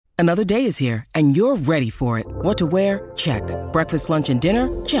Another day is here, and you're ready for it. What to wear? Check. Breakfast, lunch, and dinner?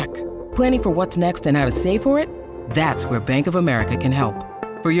 Check. Planning for what's next and how to save for it? That's where Bank of America can help.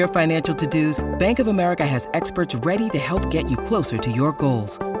 For your financial to-dos, Bank of America has experts ready to help get you closer to your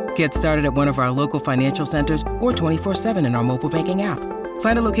goals. Get started at one of our local financial centers or 24/7 in our mobile banking app.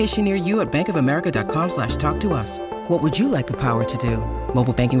 Find a location near you at bankofamerica.com/talktous. What would you like the power to do?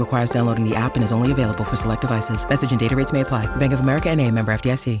 Mobile banking requires downloading the app and is only available for select devices. Message and data rates may apply. Bank of America N.A., member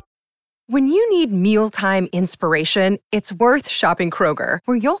FDIC. When you need mealtime inspiration, it's worth shopping Kroger,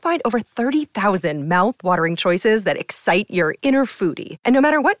 where you'll find over 30,000 mouth-watering choices that excite your inner foodie. And no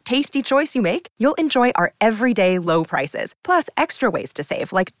matter what tasty choice you make, you'll enjoy our everyday low prices, plus extra ways to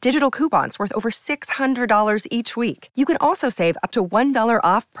save, like digital coupons worth over $600 each week. You can also save up to $1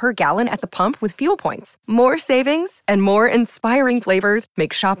 off per gallon at the pump with fuel points. More savings and more inspiring flavors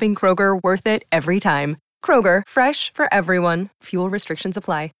make shopping Kroger worth it every time. Kroger, fresh for everyone. Fuel restrictions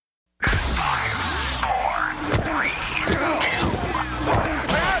apply. 5, 4, 3, 2,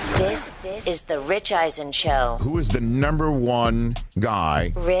 1. This is the Rich Eisen Show. Who is the number one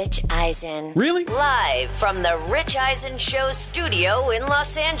guy? Rich Eisen. Really? Live from the Rich Eisen Show studio in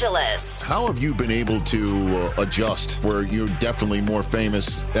Los Angeles. How have you been able to adjust where you're definitely more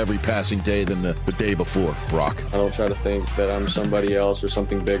famous every passing day than the day before, Brock? I don't try to think that I'm somebody else or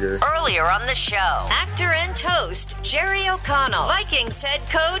something bigger. Earlier on the show, actor and host Jerry O'Connell, Vikings head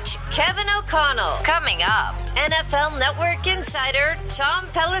coach Kevin O'Connell. Coming up, NFL Network insider Tom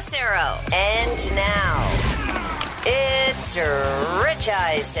Pelissero. And now, it's Rich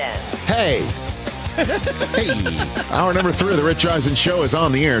Eisen. Hey. Hey. Hour number 3 of the Rich Eisen Show is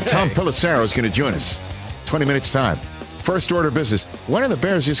on the air. Tom Pelissero is going to join us. 20 minutes time. First order of business. When are the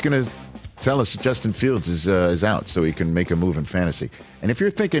Bears just going to tell us Justin Fields is out so he can make a move in fantasy? And if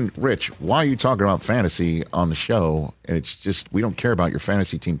you're thinking, Rich, why are you talking about fantasy on the show? And it's just, we don't care about your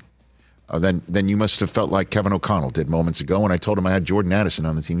fantasy team. Then you must have felt like Kevin O'Connell did moments ago when I told him I had Jordan Addison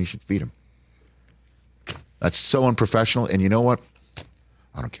on the team. You should feed him. That's so unprofessional. And you know what?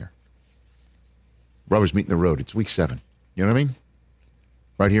 I don't care. Rubber's meeting the road. It's week 7. You know what I mean?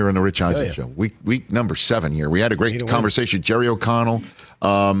 Right here on the Rich Eisen Show. Week number 7 here. We had a great conversation. Jerry O'Connell.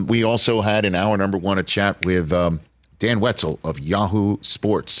 We also had in hour number 1 a chat with Dan Wetzel of Yahoo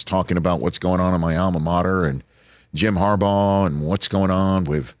Sports talking about what's going on in my alma mater and Jim Harbaugh and what's going on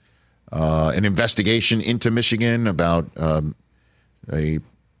with an investigation into Michigan about a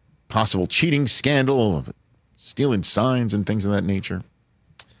possible cheating scandal, stealing signs and things of that nature.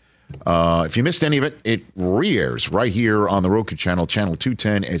 If you missed any of it, it re-airs right here on the Roku channel, channel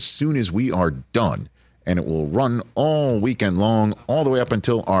 210, as soon as we are done. And it will run all weekend long, all the way up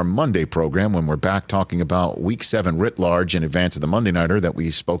until our Monday program when we're back talking about Week 7 writ large in advance of the Monday Nighter that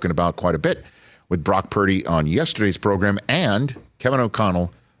we've spoken about quite a bit with Brock Purdy on yesterday's program and Kevin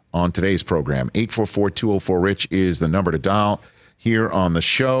O'Connell on today's program. 844-204-RICH is the number to dial here on the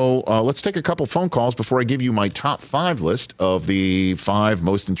show. Let's take a couple phone calls before I give you my top 5 list of the 5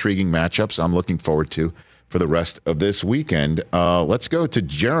 most intriguing matchups I'm looking forward to for the rest of this weekend. Let's go to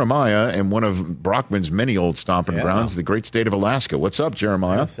Jeremiah and one of Brockman's many old stomping grounds, the great state of Alaska. What's up,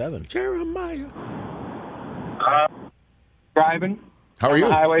 Jeremiah? 7. Jeremiah. Driving. How are you?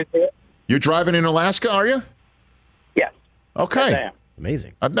 Highway. You're driving in Alaska, are you? Yes. Okay. Yes, I am.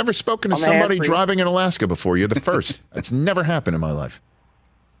 Amazing. I've never spoken to On the somebody hands-free. driving in Alaska before. You're the first. That's never happened in my life.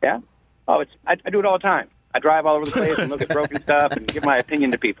 Yeah. Oh, I do it all the time. I drive all over the place and look at broken stuff and give my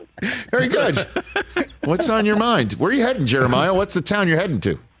opinion to people. Very good. What's on your mind? Where are you heading, Jeremiah? What's the town you're heading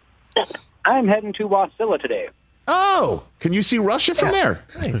to? I'm heading to Wasilla today. Oh, can you see Russia from there?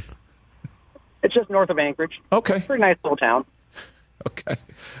 Nice. It's just north of Anchorage. Okay. Pretty nice little town. Okay.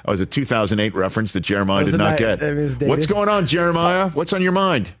 That was a 2008 reference that Jeremiah Was did it not not- get. it was dated? What's going on, Jeremiah? What's on your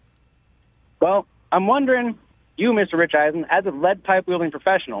mind? Well, I'm wondering, you, Mr. Rich Eisen, as a lead pipe wielding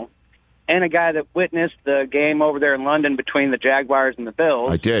professional and a guy that witnessed the game over there in London between the Jaguars and the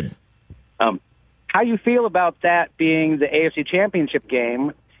Bills, I did. how you feel about that being the AFC Championship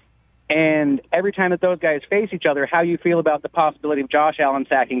game, and every time that those guys face each other, how you feel about the possibility of Josh Allen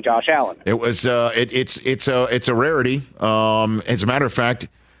sacking Josh Allen? It was it's a rarity. As a matter of fact,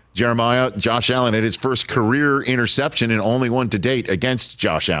 Jeremiah, Josh Allen had his first career interception and only one to date against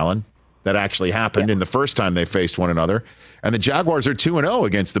Josh Allen. That actually happened in the first time they faced one another. And the Jaguars are 2-0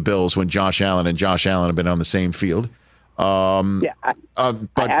 against the Bills when Josh Allen have been on the same field. I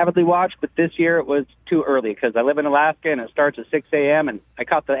avidly watched, but this year it was too early because I live in Alaska and it starts at 6 a.m. and I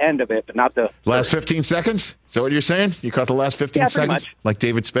caught the end of it, but not the last 15 seconds. Is that what you're saying? You caught the last 15 seconds, much. like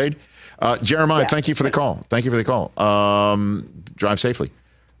David Spade. Jeremiah, thank you for the call. Thank you for the call. Drive safely.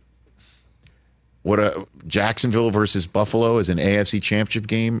 What a Jacksonville versus Buffalo is an AFC Championship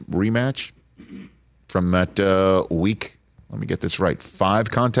game rematch from that week. Let me get this right.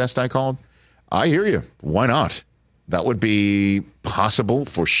 5 contest I called. I hear you. Why not? That would be possible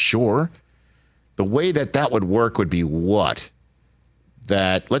for sure. The way that would work would be what?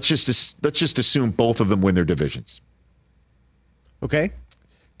 That let's just assume both of them win their divisions. Okay.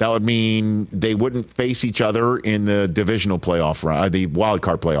 That would mean they wouldn't face each other in the divisional playoff round, the wild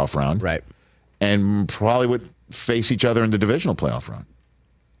card playoff round. Right. And probably would face each other in the divisional playoff round.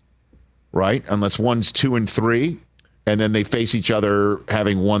 Right? Unless one's 2-3, and then they face each other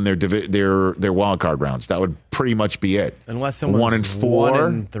having won their wild card rounds. That would pretty much be it. Unless someone's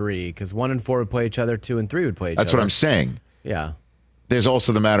 1-4, 1-3, because 1 and 4 would play each other, 2 and 3 would play each other. That's what I'm saying. Yeah. There's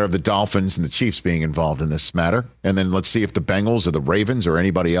also the matter of the Dolphins and the Chiefs being involved in this matter. And then let's see if the Bengals or the Ravens or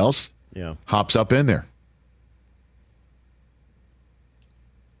anybody else hops up in there.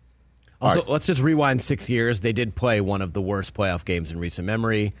 Also, let's just rewind 6 years. They did play one of the worst playoff games in recent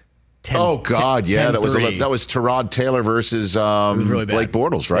memory. That was Tyrod Taylor versus really Blake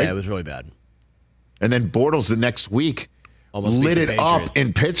Bortles, right? Yeah, it was really bad. And then Bortles the next week lit it up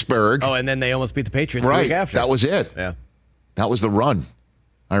in Pittsburgh. Oh, and then they almost beat the Patriots the week after. That was it. Yeah. That was the run.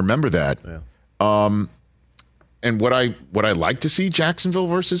 I remember that. Yeah. And would I like to see Jacksonville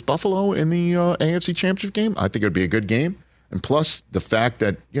versus Buffalo in the AFC Championship game? I think it would be a good game. And plus the fact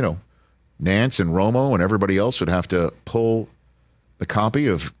that, Nance and Romo and everybody else would have to pull the copy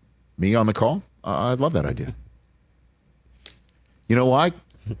of me on the call. I'd love that idea. You know why?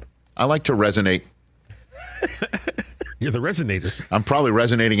 I like to resonate. You're the resonator. I'm probably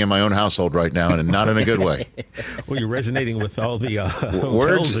resonating in my own household right now, and not in a good way. Well, you're resonating with all the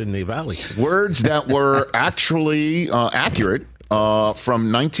hotels in the valley. Words that were actually accurate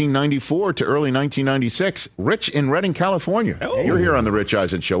from 1994 to early 1996. Rich in Redding, California. Oh. You're here on the Rich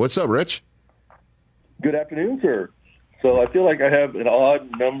Eisen Show. What's up, Rich? Good afternoon, sir. So I feel like I have an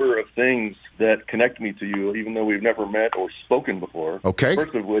odd number of things that connect me to you, even though we've never met or spoken before. Okay.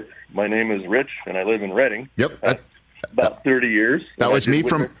 First of which, my name is Rich, and I live in Redding. Yep. About 30 years. That was me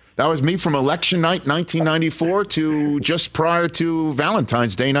from election night 1994 to just prior to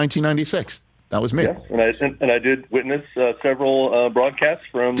Valentine's Day 1996. That was me. Yes, and I did witness several broadcasts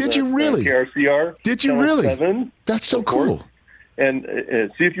from Did you really? KRCR. Did you really? 7, That's so cool. And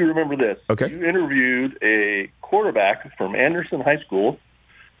see if you remember this. Okay. You interviewed a quarterback from Anderson High School.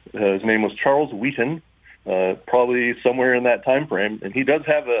 His name was Charles Wheaton, probably somewhere in that time frame. And he does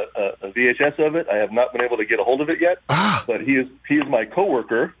have a VHS of it. I have not been able to get a hold of it yet. But he is my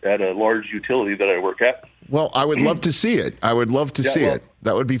coworker at a large utility that I work at. Well, I would love to see it. it.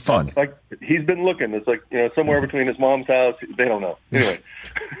 That would be fun. Like he's been looking. It's like somewhere between his mom's house. They don't know. Anyway,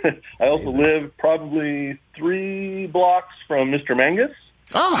 I also live probably 3 blocks from Mr. Mangus.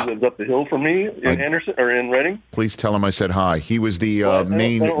 He lives up the hill from me in Anderson or in Redding. Please tell him I said hi. He was the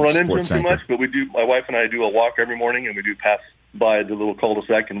main I don't run into him too anchor. much, but we do. My wife and I do a walk every morning, and we do pass by the little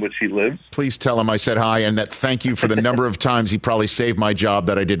cul-de-sac in which he lives. Please tell him I said hi and that thank you for the number of times he probably saved my job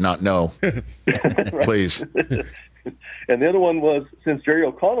that I did not know. Please. And the other one was, since Jerry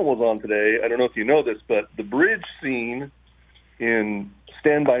O'Connell was on today, I don't know if you know this, but the bridge scene in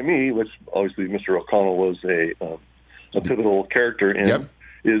Stand By Me, which obviously Mr. O'Connell was a pivotal character in,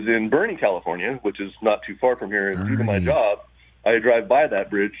 is in Bernie, California, which is not too far from here. And due to my job, I drive by that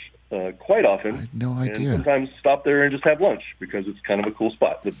bridge quite often. I had no idea. And sometimes stop there and just have lunch because it's kind of a cool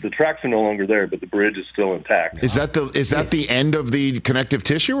spot. The tracks are no longer there, but the bridge is still intact. Is that the end of the connective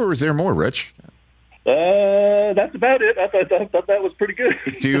tissue, or is there more, Rich? That's about it. I thought that was pretty good.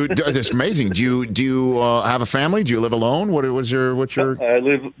 That's amazing. Do you have a family? Do you live alone? What's your? I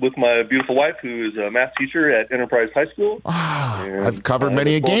live with my beautiful wife, who is a math teacher at Enterprise High School. I've covered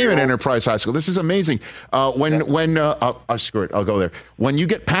many a game at Enterprise High School. This is amazing. Screw it. I'll go there. When you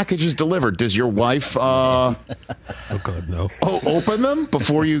get packages delivered, does your wife? Oh God, no. Open them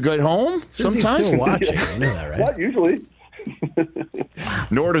before you get home. Sometimes. He's still watching. You know that, right? Not usually.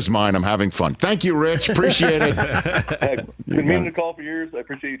 Nor does mine. I'm having fun. Thank you, Rich. Appreciate it. I've been meaning to call for years. I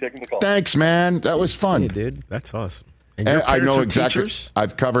appreciate you taking the call. Thanks, man. That was fun. Hey, dude. That's awesome. And I know exactly. Teachers?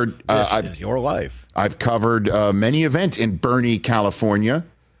 I've covered. This is your life. I've covered many events in Bernie, California,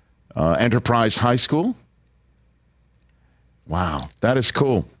 Enterprise High School. Wow, that is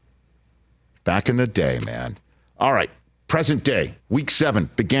cool. Back in the day, man. All right, present day, week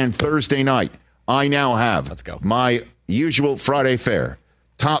 7 began Thursday night. I now have my usual Friday fare.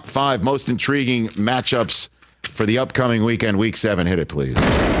 Top 5 most intriguing matchups for the upcoming weekend, week 7. Hit it, please.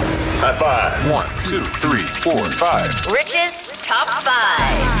 High five. 1, 2, 3, 4, 5. Rich's Top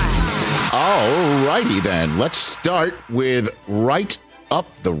 5. All righty then. Let's start with right up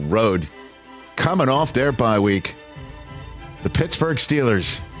the road. coming off their bye week. The Pittsburgh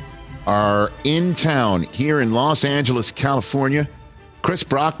Steelers are in town here in Los Angeles, California. Chris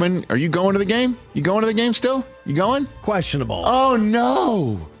Brockman, are you going to the game? You going to the game still? You going? Questionable. Oh,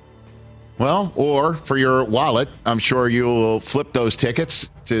 no. Well, or for your wallet, I'm sure you'll flip those tickets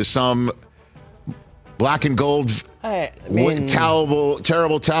to some black and gold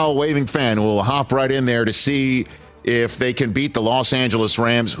terrible towel waving fan who will hop right in there to see if they can beat the Los Angeles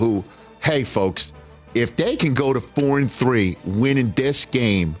Rams, who, hey, folks, if they can go to 4-3, winning this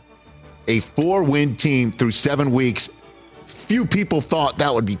game, a 4-win team through 7 weeks, few people thought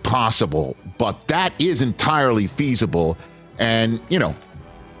that would be possible, but that is entirely feasible. And, you know,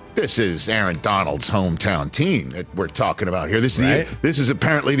 this is Aaron Donald's hometown team that we're talking about here. This is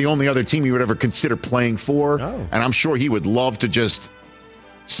apparently the only other team he would ever consider playing for. Oh. And I'm sure he would love to just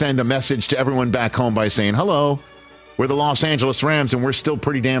send a message to everyone back home by saying, hello, we're the Los Angeles Rams, and we're still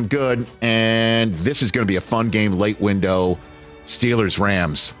pretty damn good. And this is going to be a fun game, late window,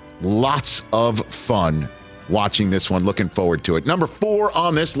 Steelers-Rams. Lots of fun watching this one. Looking forward to it. Number 4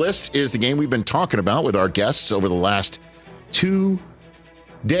 on this list is the game we've been talking about with our guests over the last 2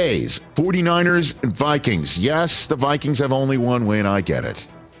 days. 49ers and Vikings. Yes, the Vikings have only 1 win. I get it.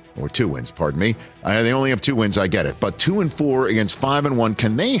 Or 2 wins, pardon me. They only have 2 wins. I get it. But 2-4 against 5-1.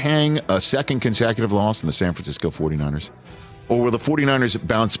 Can they hang a second consecutive loss in the San Francisco 49ers? Or will the 49ers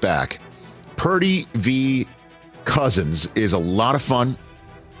bounce back? Purdy v. Cousins is a lot of fun.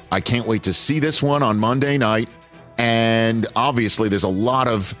 I can't wait to see this one on Monday night. And obviously, there's a lot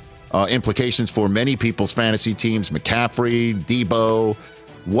of implications for many people's fantasy teams. McCaffrey, Debo.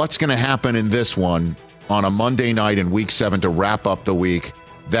 What's going to happen in this one on a Monday night in Week 7 to wrap up the week?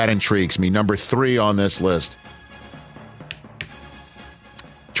 That intrigues me. Number 3 on this list.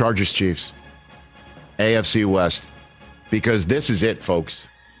 Chargers-Chiefs. AFC West. Because this is it, folks.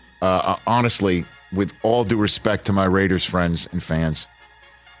 Honestly, with all due respect to my Raiders friends and fans,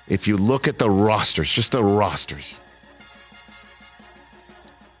 if you look at the rosters, just the rosters,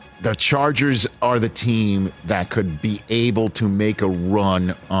 the Chargers are the team that could be able to make a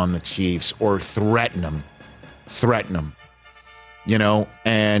run on the Chiefs or threaten them, you know,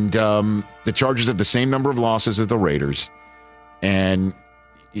 and the Chargers have the same number of losses as the Raiders. And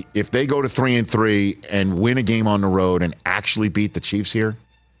if they go to 3-3 and win a game on the road and actually beat the Chiefs here,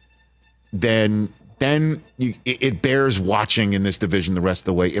 then it bears watching in this division the rest of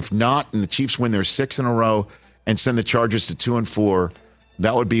the way. If not, and the Chiefs win their 6th in a row and send the Chargers to 2-4,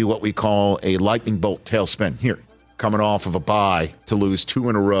 that would be what we call a lightning bolt tailspin. Here, coming off of a bye to lose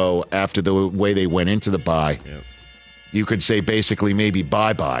 2 in a row after the way they went into the bye. Yep. You could say basically maybe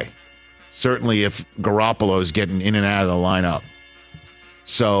bye-bye. Certainly if Garoppolo's getting in and out of the lineup.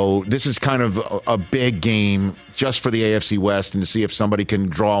 So this is kind of a big game just for the AFC West and to see if somebody can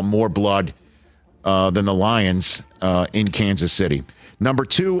draw more blood than the Lions in Kansas City. Number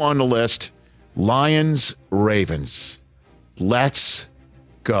 2 on the list, Lions-Ravens. Let's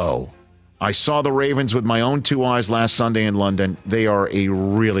go. I saw the Ravens with my own 2 eyes last Sunday in London. They are a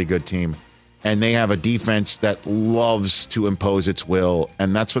really good team, and they have a defense that loves to impose its will,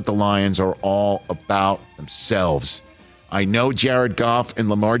 and that's what the Lions are all about themselves. I know Jared Goff and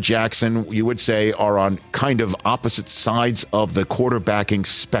Lamar Jackson, you would say, are on kind of opposite sides of the quarterbacking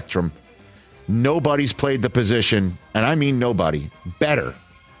spectrum. Nobody's played the position, and I mean nobody, better.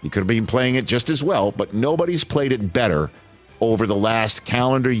 You could have been playing it just as well, but nobody's played it better over the last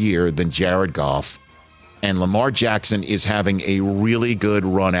calendar year than Jared Goff. And Lamar Jackson is having a really good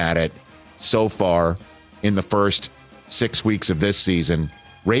run at it so far in the first 6 weeks of this season.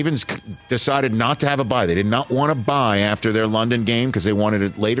 Ravens decided not to have a bye. They did not want to bye after their London game because they wanted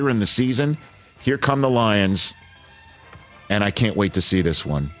it later in the season. Here come the Lions, and I can't wait to see this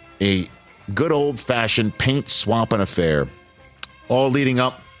one. A good old-fashioned paint-swapping affair, all leading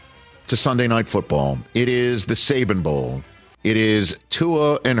up to Sunday Night Football. It is the Saban Bowl. It is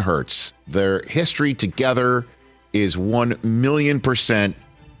Tua and Hurts. Their history together is 1,000,000%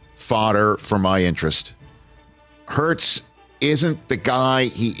 fodder for my interest. Hurts isn't the guy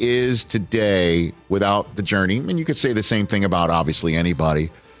he is today without the journey. And you could say the same thing about obviously anybody.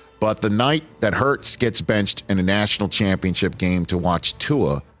 But the night that Hurts gets benched in a national championship game to watch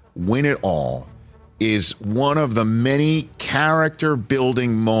Tua win it all is one of the many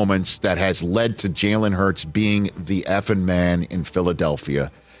character-building moments that has led to Jalen Hurts being the effing man in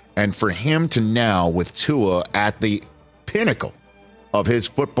Philadelphia. And for him to now, with Tua at the pinnacle of his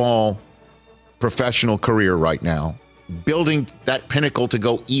football professional career right now, building that pinnacle to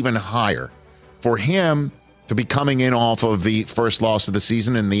go even higher, for him to be coming in off of the first loss of the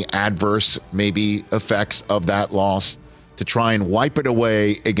season and the adverse, maybe, effects of that loss, to try and wipe it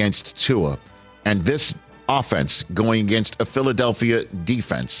away against Tua And this offense going against a Philadelphia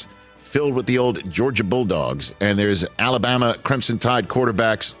defense filled with the old Georgia Bulldogs, and there's Alabama Crimson Tide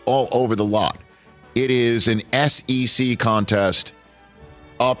quarterbacks all over the lot. It is an SEC contest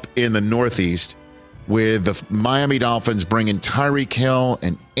up in the Northeast with the Miami Dolphins bringing Tyreek Hill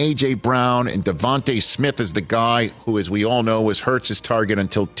and A.J. Brown, and Devontae Smith is the guy who, as we all know, was Hurts' target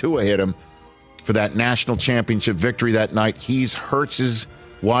until Tua hit him for that national championship victory that night. He's Hurts'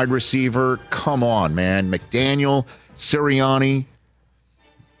 wide receiver. Come on, man. McDaniel, Sirianni.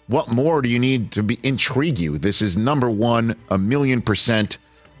 What more do you need to intrigue you? This is number one, 1,000,000%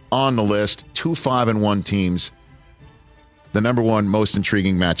 on the list. 2 5-1 teams. The number one most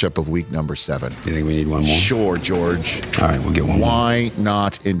intriguing matchup of week number 7. You think we need one more? Sure, George. All right, we'll get one more. Why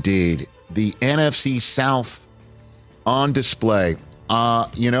not, indeed? The NFC South on display.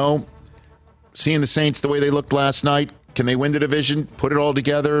 Seeing the Saints the way they looked last night, can they win the division? Put it all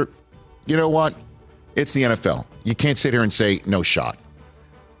together? You know what? It's the NFL. You can't sit here and say no shot.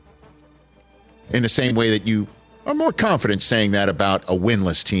 In the same way that you are more confident saying that about a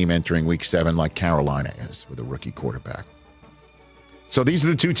winless team entering week 7 like Carolina is with a rookie quarterback. So these are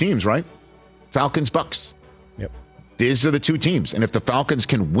the two teams, right? Falcons, Bucks. Yep. These are the two teams. And if the Falcons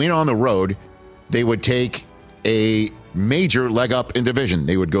can win on the road, they would take a major leg up in division.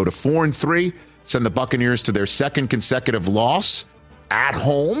 They would go to 4-3, send the Buccaneers to their second consecutive loss at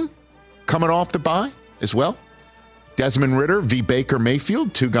home, coming off the bye as well. Desmond Ridder v. Baker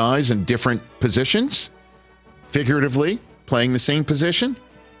Mayfield, two guys in different positions, figuratively playing the same position.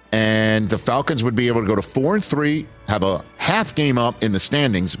 And the Falcons would be able to go to 4-3, have a half game up in the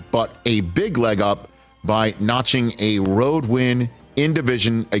standings, but a big leg up by notching a road win in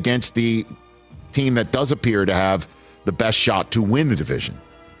division against the team that does appear to have the best shot to win the division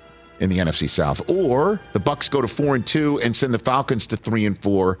in the NFC South. Or the Bucs go to 4-2 and send the Falcons to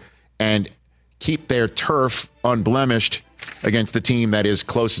 3-4 and keep their turf unblemished against the team that is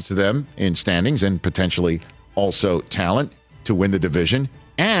closest to them in standings and potentially also talent to win the division.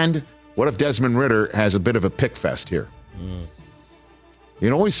 And what if Desmond Ridder has a bit of a pick fest here?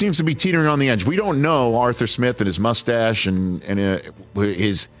 It always seems to be teetering on the edge. We don't know Arthur Smith and his mustache and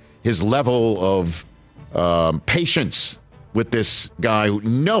his level of patience with this guy,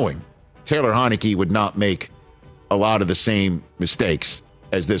 knowing Taylor Heineke would not make a lot of the same mistakes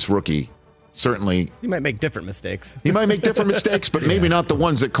as this rookie. Certainly. He might make different mistakes. He might make different mistakes, but maybe not the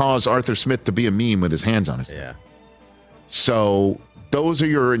ones that cause Arthur Smith to be a meme with his hands on his head. Yeah. So those are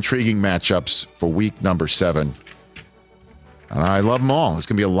your intriguing matchups for week number 7. And I love them all. It's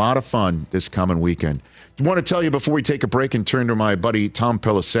going to be a lot of fun this coming weekend. I want to tell you before we take a break and turn to my buddy Tom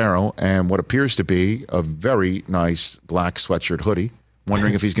Pelissero and what appears to be a very nice black sweatshirt hoodie.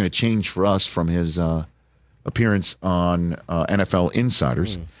 Wondering if he's going to change for us from his appearance on NFL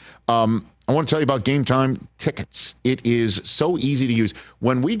Insiders. I want to tell you about Game Time tickets. It is so easy to use.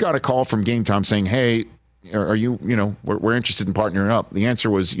 When we got a call from Game Time saying, hey, are you, we're interested in partnering up, the answer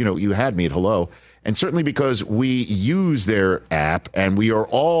was, you had me at hello. And certainly because we use their app and we are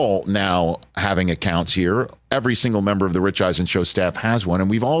all now having accounts here. Every single member of the Rich Eisen Show staff has one. And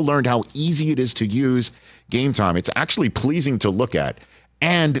we've all learned how easy it is to use Game Time. It's actually pleasing to look at.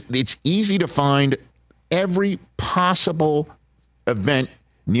 And it's easy to find every possible event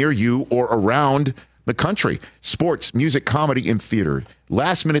near you or around the country. Sports, music, comedy, and theater.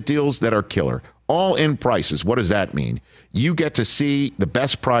 Last-minute deals that are killer. All in prices. What does that mean? You get to see the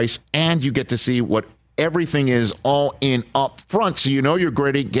best price, and you get to see what everything is all in up front, so you know you're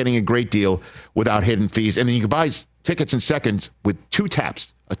getting a great deal without hidden fees. And then you can buy tickets in seconds with 2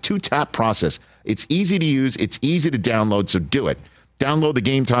 taps, a 2-tap process. It's easy to use. It's easy to download, so do it. Download the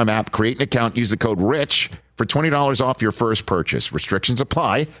Game Time app, create an account, use the code RICH for $20 off your first purchase. Restrictions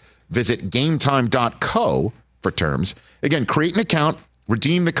apply. Visit gametime.co for terms. Again, create an account,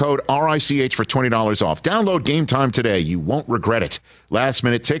 redeem the code RICH for $20 off. Download Game Time today. You won't regret it. Last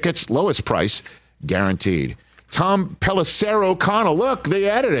minute tickets, lowest price, guaranteed. Tom Pelissero Connell. Look, they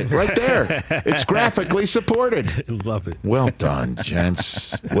added it right there. It's graphically supported. Love it. Well done,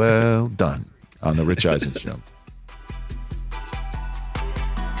 gents. Well done on the Rich Eisen Show.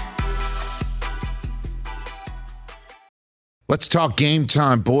 Let's talk Game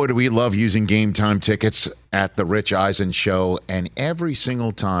Time. Boy, do we love using Game Time tickets. at the Rich Eisen Show, and every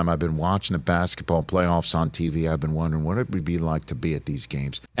single time I've been watching the basketball playoffs on TV, I've been wondering what it would be like to be at these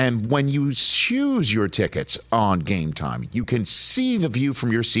games. And when you choose your tickets on Game Time, you can see the view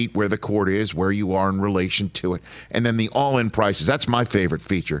from your seat where the court is, where you are in relation to it, and then the all-in prices. That's my favorite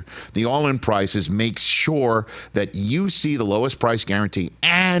feature. The all-in prices makes sure that you see the lowest price guarantee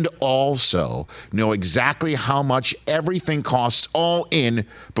and also know exactly how much everything costs all in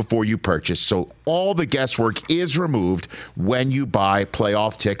before you purchase. So all the guesswork is removed when you buy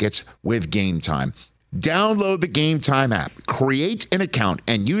playoff tickets with Game Time. Download the Game Time app, create an account,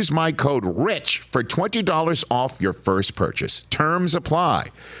 and use my code RICH for $20 off your first purchase. Terms apply.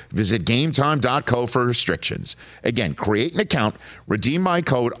 Visit GameTime.co for restrictions. Again, create an account, redeem my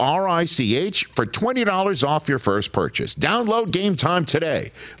code RICH for $20 off your first purchase. Download Game Time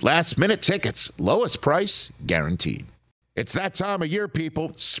today. Last minute tickets, lowest price guaranteed. It's that time of year,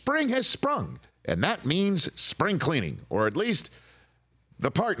 people. Spring has sprung. And that means spring cleaning, or at least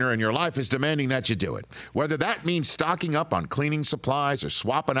the partner in your life is demanding that you do it. Whether that means stocking up on cleaning supplies or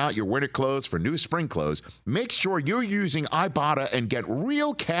swapping out your winter clothes for new spring clothes, make sure you're using Ibotta and get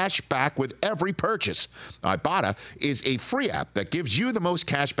real cash back with every purchase. Ibotta is a free app that gives you the most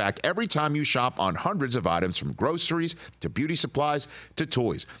cash back every time you shop on hundreds of items, from groceries to beauty supplies to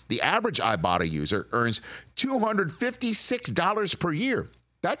toys. The average Ibotta user earns $256 per year.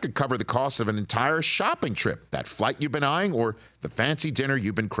 That could cover the cost of an entire shopping trip, that flight you've been eyeing, or the fancy dinner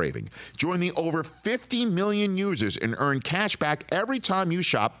you've been craving. Join the over 50 million users and earn cash back every time you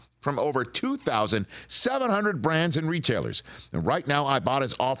shop from over 2,700 brands and retailers. And right now, Ibotta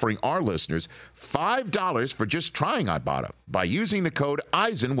is offering our listeners $5 for just trying Ibotta by using the code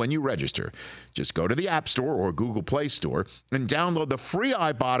EISEN when you register. Just go to the App Store or Google Play Store and download the free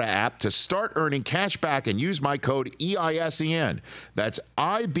Ibotta app to start earning cash back and use my code EISEN. That's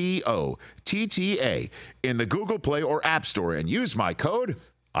IBOTTA in the Google Play or App Store and use my code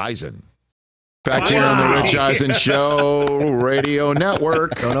EISEN. Back here on the Rich Eisen Show Radio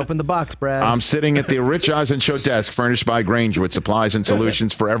Network. Don't open the box, Brad. I'm sitting at the Rich Eisen Show desk, furnished by Grainger, with supplies and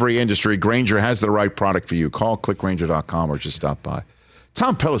solutions for every industry. Grainger has the right product for you. Call clickgrainger.com or just stop by.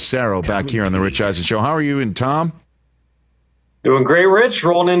 Tom Pelissero back here on the Rich Eisen Show. How are you, and Tom? Doing great, Rich.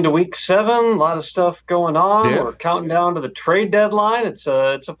 Rolling into week 7. A lot of stuff going on. Yeah. We're counting down to the trade deadline. It's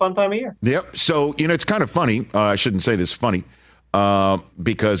a fun time of year. Yep. So, it's kind of funny. I shouldn't say this funny.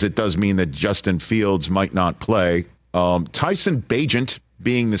 Because it does mean that Justin Fields might not play. Tyson Bagent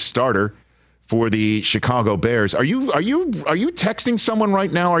being the starter for the Chicago Bears. Are you texting someone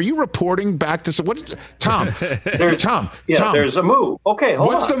right now? Are you reporting back to what? Tom, Tom. There's a move. Okay,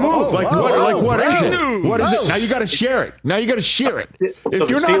 what's the move? What is it? What is it? Now you got to share it. If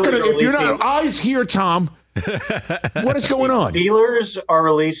you're not eyes here, Tom. What is going on? Steelers are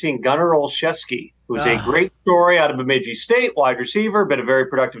releasing Gunnar Olszewski, who's a great story out of Bemidji State, wide receiver, been a very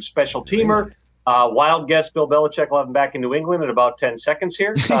productive special teamer. Wild guess, Bill Belichick will have him back in New England in about 10 seconds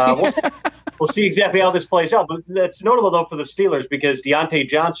here. We'll see exactly how this plays out. But that's notable, though, for the Steelers because Deontay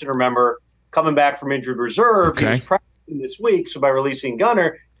Johnson, remember, coming back from injured reserve. Okay. He was practicing this week, so by releasing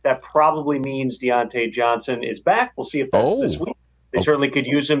Gunnar, that probably means Deontay Johnson is back. We'll see if that's this week. They certainly could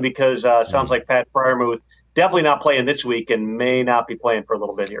use him because sounds like Pat Fryermuth definitely not playing this week and may not be playing for a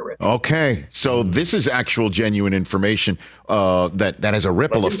little bit here, Rich. Okay, so this is actual genuine information that has a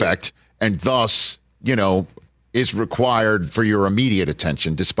ripple effect and thus, is required for your immediate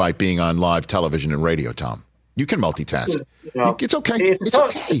attention despite being on live television and radio, Tom. You can multitask. It's okay. It's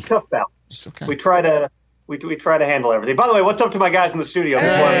okay. Tough balance. It's okay. We try to handle everything. By the way, what's up to my guys in the studio?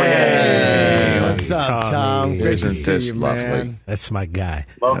 Hey, what's up, Tom? Isn't this lovely? Man. That's my guy.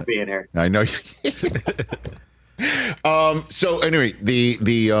 Love being here. I know. So anyway,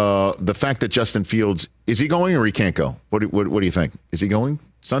 the fact that Justin Fields, is he going or he can't go? What do you think? Is he going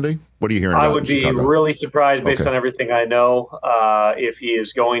Sunday? What are you hearing? I would be really surprised based on everything I know if he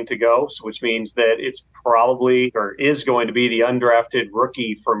is going to go, which means that it's probably or is going to be the undrafted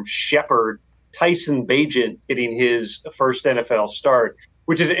rookie from Shepherd, Tyson Bagent, getting his first NFL start,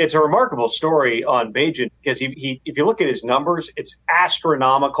 it's a remarkable story on Bagent because he if you look at his numbers, it's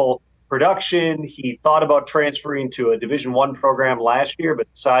astronomical production. He thought about transferring to a Division I program last year,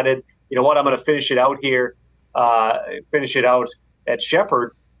 but decided, you know what, I'm going to finish it out here, finish it out at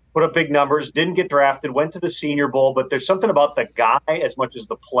Shepherd, put up big numbers, didn't get drafted, went to the Senior Bowl, but there's something about the guy as much as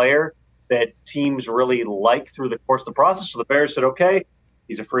the player that teams really like through the course of the process. So the Bears said, okay,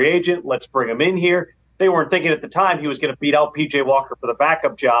 he's a free agent. Let's bring him in here. They weren't thinking at the time he was going to beat out P.J. Walker for the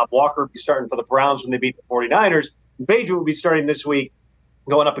backup job. Walker would be starting for the Browns when they beat the 49ers. Bagent would be starting this week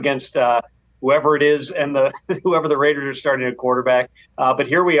going up against whoever it is and whoever the Raiders are starting at quarterback. But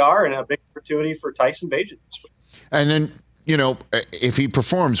here we are, and a big opportunity for Tyson Bagent. And then, if he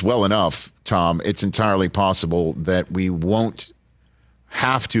performs well enough, Tom, it's entirely possible that we won't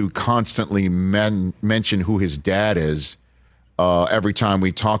have to constantly mention who his dad is every time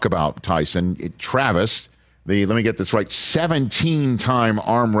we talk about Tyson. Travis, let me get this right, 17-time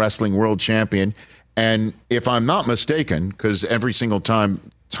arm wrestling world champion. And if I'm not mistaken, because every single time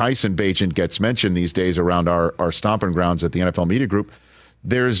Tyson Bagent gets mentioned these days around our stomping grounds at the NFL Media Group,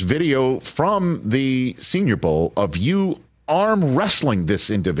 there's video from the Senior Bowl of you arm wrestling this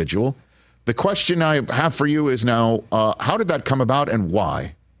individual. The question I have for you is now, how did that come about and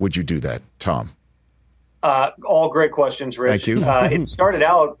why would you do that, Tom? All great questions, Rich. Thank you. It started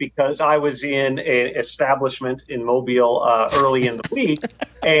out because I was in an establishment in Mobile early in the week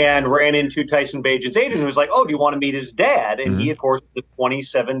and ran into Tyson Bagent's agent, who was like, "Oh, do you want to meet his dad?" And he, of course, is the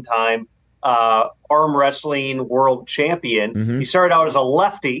 27-time arm wrestling world champion. He started out as a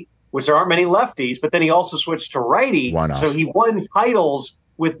lefty, which there aren't many lefties, but then he also switched to righty. Why not? So he won titles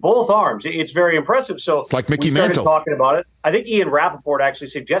with both arms. It's very impressive. So it's like Mickey we started Mantle talking about it. I think Ian Rappaport actually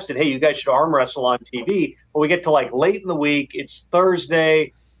suggested, hey, you guys should arm wrestle on TV. But we get to like late in the week. It's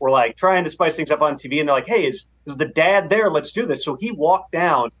Thursday. We're like trying to spice things up on TV. And they're like, hey, is the dad there? Let's do this. So he walked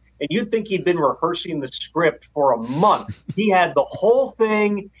down, and you'd think he'd been rehearsing the script for a month. He had the whole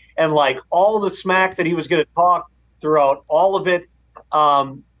thing and like all the smack that he was going to talk throughout all of it.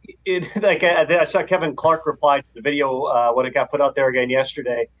 I saw Kevin Clark reply to the video when it got put out there again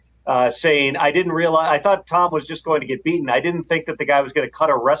yesterday, saying, I thought Tom was just going to get beaten. I didn't think that the guy was going to cut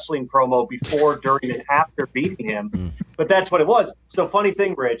a wrestling promo before, during, and after beating him. But that's what it was. So funny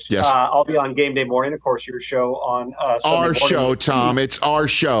thing, Rich, yes. I'll be on game day morning, of course, your show on Sunday our morning. show, Tom. It's our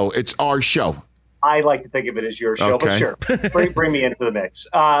show. It's our show. I like to think of it as your show, okay. But sure, bring me into the mix.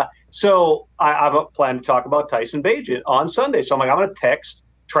 So I plan to talk about Tyson Bagent on Sunday. So I'm going to text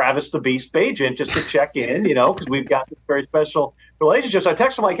Travis the Beast Bagent just to check in, because we've got this very special relationship. So I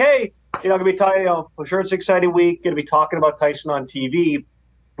text him like, hey, gonna be I'm sure it's an exciting week. Gonna be talking about Tyson on TV.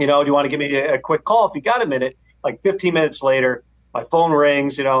 Do you want to give me a quick call if you got a minute? Like 15 minutes later, my phone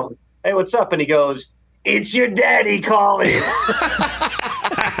rings. Hey, what's up? And he goes, "It's your daddy calling."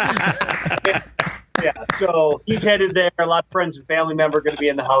 Yeah, so he's headed there. A lot of friends and family member are going to be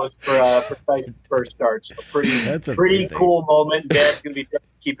in the house for Tyson's first start. So pretty cool moment. Dad's going to be trying to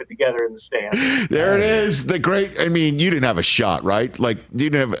keep it together in the stand. There it is. The great. I mean, you didn't have a shot, right? Like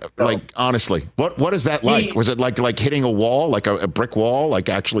you didn't have. No. Like honestly, what is that like? Was it like hitting a wall, like a brick wall, like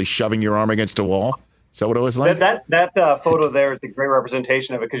actually shoving your arm against a wall? Is that what it was like? That photo there is a great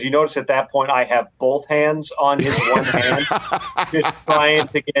representation of it, because you notice at that point I have both hands on his one hand, just trying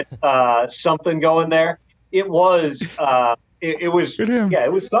to get something going there. It was it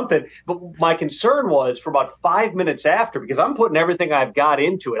was something. But my concern was for about 5 minutes after, because I'm putting everything I've got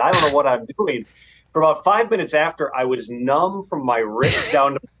into it. I don't know what I'm doing. For about 5 minutes after, I was numb from my wrist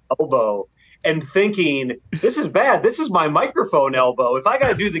down to my elbow and thinking, this is bad. This is my microphone elbow. If I got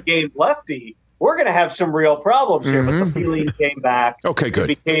to do the game lefty, we're going to have some real problems here. But the feeling came back. Okay,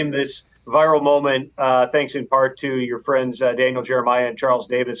 good. It became this viral moment, thanks in part to your friends Daniel Jeremiah and Charles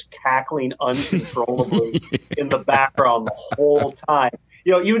Davis cackling uncontrollably in the background the whole time.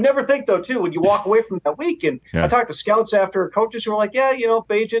 You would never think, though, too, when you walk away from that week. And I talked to scouts after, coaches who were like,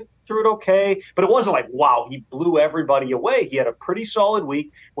 Bagent threw it okay. But it wasn't like, wow, he blew everybody away. He had a pretty solid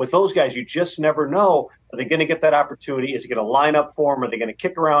week. With those guys, you just never know. Are they going to get that opportunity? Is he going to line up for him? Are they going to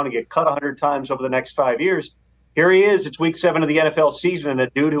kick around and get cut 100 times over the next 5 years? Here he is. It's week 7 of the NFL season, and a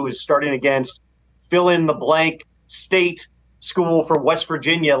dude who is starting against fill-in-the-blank state school from West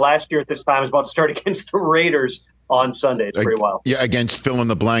Virginia last year at this time is about to start against the Raiders on Sunday. It's pretty wild. Yeah, against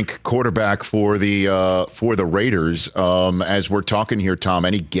fill-in-the-blank quarterback for the Raiders. As we're talking here, Tom,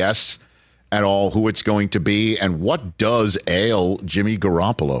 any guess at all who it's going to be, and what does ail Jimmy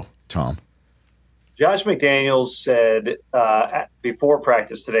Garoppolo, Tom? Josh McDaniels said before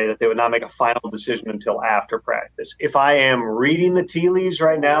practice today that they would not make a final decision until after practice. If I am reading the tea leaves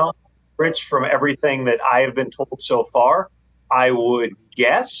right now, Rich, from everything that I have been told so far, I would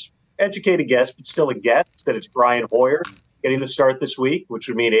guess, educated guess, but still a guess, that it's Brian Hoyer getting the start this week, which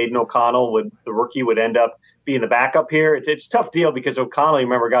would mean Aiden O'Connell, the rookie, would end up being the backup here. It's a tough deal because O'Connell, you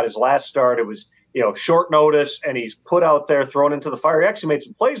remember, got his last start. It was short notice, and he's put out there, thrown into the fire. He actually made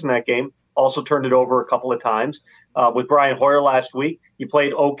some plays in that game. Also turned it over a couple of times. With Brian Hoyer last week, he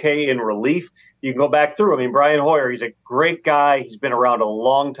played okay in relief. You can go back through. I mean, Brian Hoyer, he's a great guy. He's been around a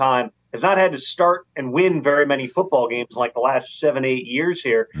long time. Has not had to start and win very many football games in like the last 7-8 years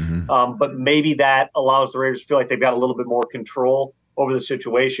here. But maybe that allows the Raiders to feel like they've got a little bit more control over the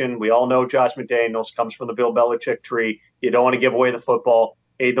situation. We all know Josh McDaniels comes from the Bill Belichick tree. You don't want to give away the football.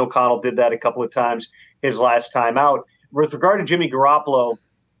 Aiden O'Connell did that a couple of times his last time out. With regard to Jimmy Garoppolo,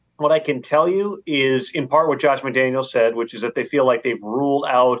 what I can tell you is in part what Josh McDaniels said, which is that they feel like they've ruled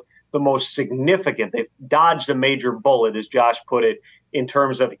out the most significant. They've dodged a major bullet, as Josh put it, in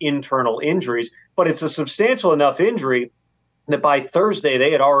terms of internal injuries. But it's a substantial enough injury that by Thursday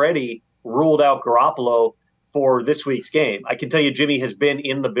they had already ruled out Garoppolo for this week's game. I can tell you Jimmy has been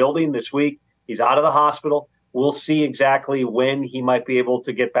in the building this week. He's out of the hospital. We'll see exactly when he might be able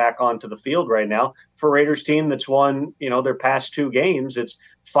to get back onto the field right now. For a Raiders team that's won, their past 2 games, it's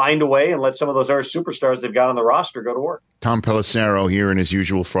find a way and let some of those other superstars they've got on the roster go to work. Tom Pelissero here in his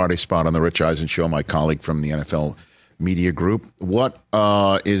usual Friday spot on the Rich Eisen Show, my colleague from the NFL Media Group. What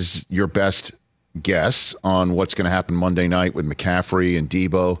is your best guess on what's going to happen Monday night with McCaffrey and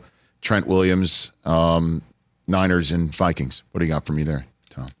Debo, Trent Williams, Niners and Vikings? What do you got for me there,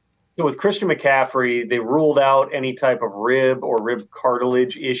 Tom? So with Christian McCaffrey, they ruled out any type of rib or rib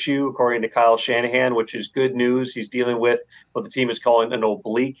cartilage issue, according to Kyle Shanahan, which is good news. He's dealing with what the team is calling an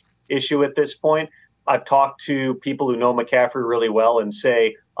oblique issue at this point. I've talked to people who know McCaffrey really well and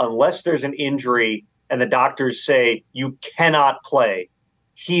say, unless there's an injury and the doctors say you cannot play,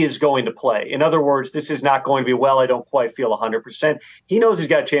 he is going to play. In other words, this is not going to be, well, I don't quite feel 100%. He knows he's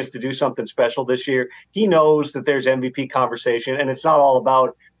got a chance to do something special this year. He knows that there's MVP conversation, and it's not all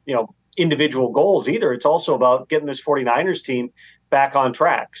about, individual goals either. It's also about getting this 49ers team back on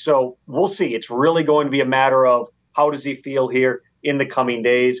track. So we'll see. It's really going to be a matter of how does he feel here in the coming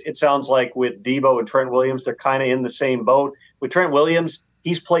days. It sounds like with Debo and Trent Williams, they're kind of in the same boat. With Trent Williams,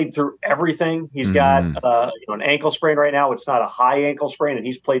 he's played through everything. He's got an ankle sprain right now. It's not a high ankle sprain, and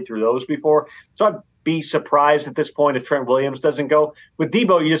he's played through those before. So I'd be surprised at this point if Trent Williams doesn't go. With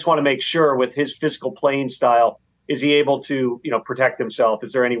Debo, you just want to make sure with his physical playing style, is he able to protect himself?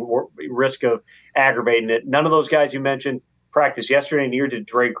 Is there any risk of aggravating it? None of those guys you mentioned practiced yesterday, and neither did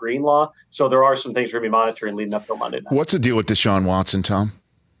Dre Greenlaw. So there are some things we're going to be monitoring leading up to Monday night. What's the deal with Deshaun Watson, Tom?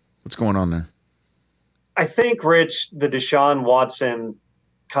 What's going on there? I think, Rich, the Deshaun Watson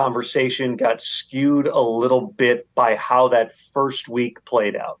conversation got skewed a little bit by how that first week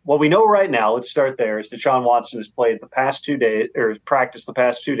played out. What we know right now, let's start there, is Deshaun Watson has played the past 2 days, or practiced the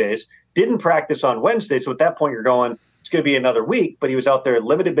past 2 days, didn't practice on Wednesday. So at that point, you're going, it's going to be another week, but he was out there at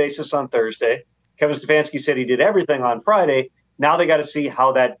limited basis on Thursday. Kevin Stefanski said he did everything on Friday. Now they got to see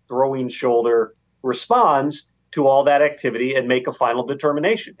how that throwing shoulder responds to all that activity and make a final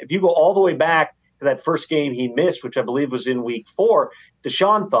determination. If you go all the way back to that first game he missed, which I believe was in week 4,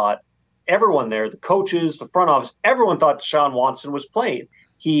 Deshaun thought, everyone there, the coaches, the front office, everyone thought Deshaun Watson was playing.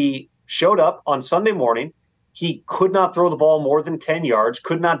 He showed up on Sunday morning. He could not throw the ball more than 10 yards,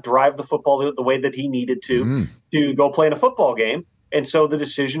 could not drive the football the way that he needed to go play in a football game. And so the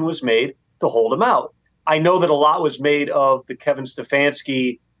decision was made to hold him out. I know that a lot was made of the Kevin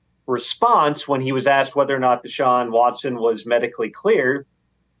Stefanski response when he was asked whether or not Deshaun Watson was medically cleared.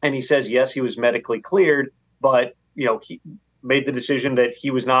 And he says, yes, he was medically cleared, but, he made the decision that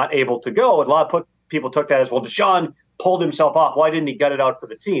he was not able to go. And a lot of people took that as, well, Deshaun pulled himself off. Why didn't he gut it out for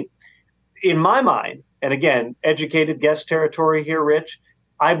the team? In my mind, and again, educated guess territory here, Rich,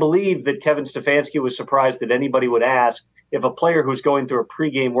 I believe that Kevin Stefanski was surprised that anybody would ask if a player who's going through a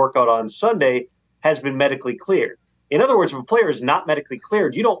pregame workout on Sunday has been medically cleared. In other words, if a player is not medically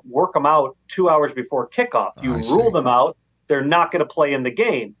cleared, you don't work them out 2 hours before kickoff. You rule them out. They're not going to play in the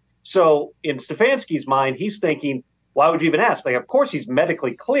game. So in Stefanski's mind, he's thinking, why would you even ask? Like, of course he's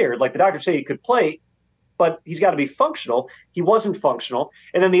medically cleared. Like the doctors say he could play, but he's got to be functional. He wasn't functional.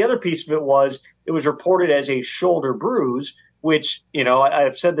 And then the other piece of it was reported as a shoulder bruise, which,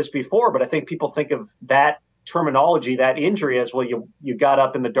 I've said this before, but I think people think of that terminology, that injury as, well, you got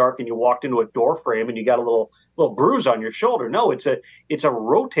up in the dark and you walked into a door frame and you got a little bruise on your shoulder. No, it's a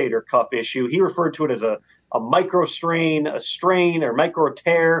rotator cuff issue. He referred to it as a micro strain, a strain, or micro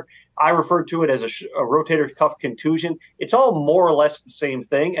tear. I referred to it as a rotator cuff contusion. It's all more or less the same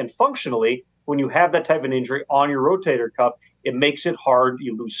thing. And functionally, when you have that type of an injury on your rotator cuff, it makes it hard.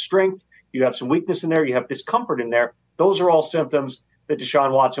 You lose strength. You have some weakness in there. You have discomfort in there. Those are all symptoms that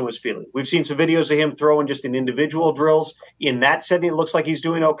Deshaun Watson was feeling. We've seen some videos of him throwing just in individual drills. In that setting, it looks like he's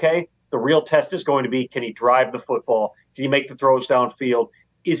doing okay. The real test is going to be, can he drive the football? Can he make the throws downfield?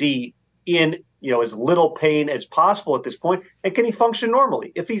 Is he in as little pain as possible at this point? And can he function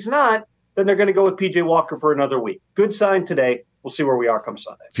normally? If he's not, then they're going to go with P.J. Walker for another week. Good sign today. We'll see where we are come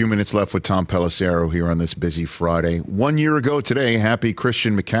Sunday. A few minutes left with Tom Pelissero here on this busy Friday. 1 year ago today, happy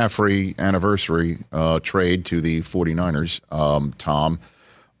Christian McCaffrey anniversary trade to the 49ers. Tom,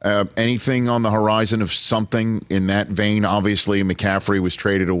 Anything on the horizon of something in that vein? Obviously, McCaffrey was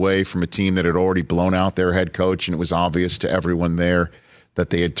traded away from a team that had already blown out their head coach, and it was obvious to everyone there that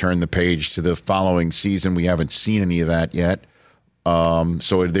they had turned the page to the following season. We haven't seen any of that yet.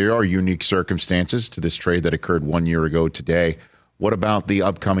 So there are unique circumstances to this trade that occurred 1 year ago today. What about the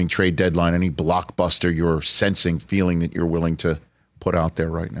upcoming trade deadline? Any blockbuster you're sensing, feeling that you're willing to put out there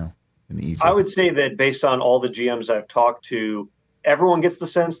right now in the ether? I would say that based on all the GMs I've talked to, everyone gets the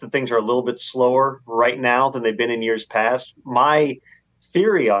sense that things are a little bit slower right now than they've been in years past. My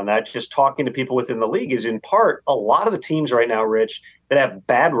theory on that, just talking to people within the league, is in part a lot of the teams right now, Rich, that have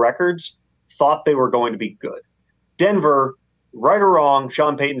bad records thought they were going to be good. Denver, right or wrong,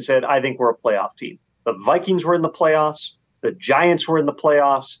 Sean Payton said, I think we're a playoff team. The Vikings were in the playoffs. The Giants were in the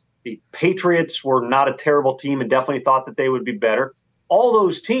playoffs. The Patriots were not a terrible team and definitely thought that they would be better. All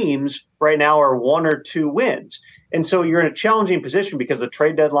those teams right now are 1 or 2 wins. And so you're in a challenging position because the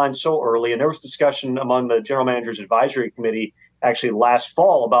trade deadline's so early. And there was discussion among the general manager's advisory committee actually last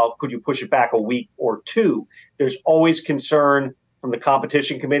fall about could you push it back a week or 2? There's always concern from the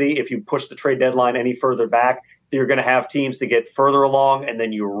competition committee if you push the trade deadline any further back, you're going to have teams that get further along and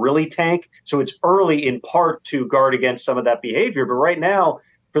then you really tank. So it's early in part to guard against some of that behavior. But right now,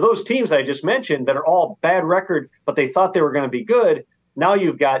 for those teams that I just mentioned that are all bad record, but they thought they were going to be good, now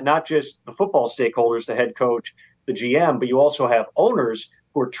you've got not just the football stakeholders, the head coach, the GM, but you also have owners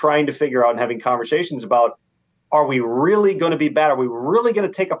who are trying to figure out and having conversations about, are we really going to be bad? Are we really going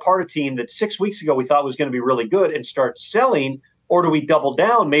to take apart a team that 6 weeks ago we thought was going to be really good and start selling? Or do we double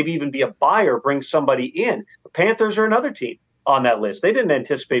down, maybe even be a buyer, bring somebody in? The Panthers are another team on that list. They didn't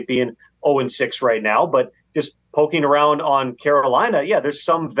anticipate being 0-6 right now, but just poking around on Carolina, yeah, there's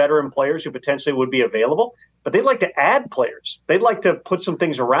some veteran players who potentially would be available, but they'd like to add players. They'd like to put some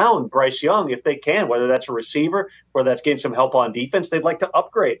things around Bryce Young if they can, whether that's a receiver, whether that's getting some help on defense. They'd like to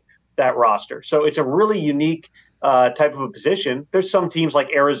upgrade that roster. So it's a really unique type of a position. There's some teams like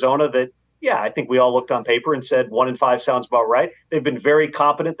Arizona that, yeah, I think we all looked on paper and said 1-5 sounds about right. They've been very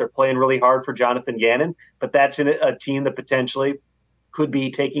competent. They're playing really hard for Jonathan Gannon, but that's in a team that potentially could be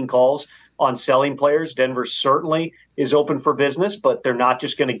taking calls on selling players. Denver certainly is open for business, but they're not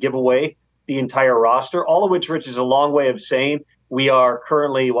just going to give away the entire roster, all of which, Rich, is a long way of saying we are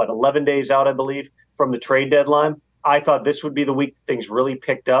currently, 11 days out, I believe, from the trade deadline. I thought this would be the week things really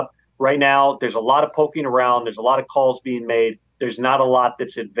picked up. Right now, there's a lot of poking around. There's a lot of calls being made. There's not a lot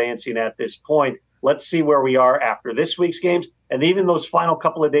that's advancing at this point. Let's see where we are after this week's games and even those final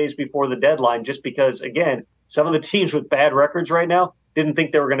couple of days before the deadline, just because, again, some of the teams with bad records right now didn't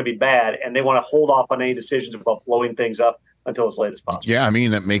think they were going to be bad, and they want to hold off on any decisions about blowing things up until as late as possible. Yeah, I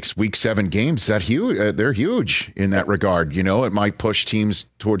mean, that makes week 7 games that huge. They're huge in that regard. You know, it might push teams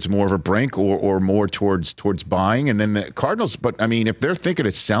towards more of a brink or more towards buying. And then the Cardinals, but I mean, if they're thinking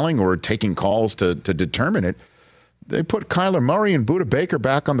of selling or taking calls to determine it, they put Kyler Murray and Budda Baker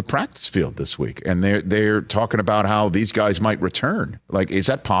back on the practice field this week. And they're talking about how these guys might return. Like, is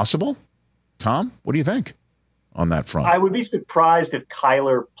that possible? Tom, what do you think on that front? I would be surprised if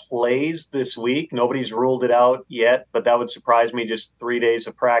Kyler plays this week. Nobody's ruled it out yet, but that would surprise me. Just 3 days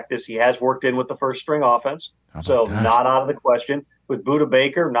of practice. He has worked in with the first string offense, so not out of the question. With Budda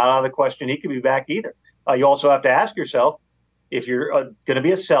Baker, not out of the question. He could be back either. You also have to ask yourself, if you're going to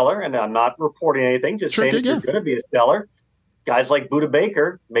be a seller, and I'm not reporting anything, just saying if you're going to be a seller, guys like Budda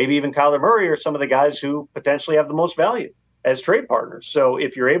Baker, maybe even Kyler Murray are some of the guys who potentially have the most value as trade partners. So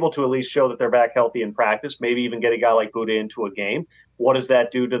if you're able to at least show that they're back healthy in practice, maybe even get a guy like Budda into a game, what does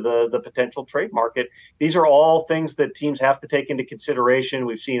that do to the potential trade market? These are all things that teams have to take into consideration.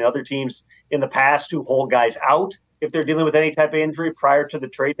 We've seen other teams in the past who hold guys out if they're dealing with any type of injury prior to the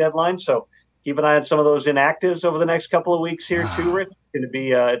trade deadline. So keep an eye on some of those inactives over the next couple of weeks here too, Rich.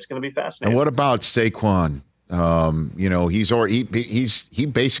 It's going to be fascinating. And what about Saquon? You know, he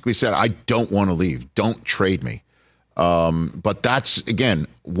basically said, I don't want to leave. Don't trade me. But that's, again,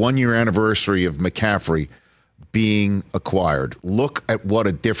 1 year anniversary of McCaffrey being acquired. Look at what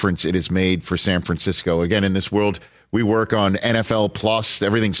a difference it has made for San Francisco. Again, in this world, we work on NFL plus,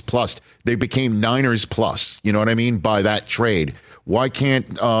 everything's plus. They became Niners plus, you know what I mean, by that trade. Why can't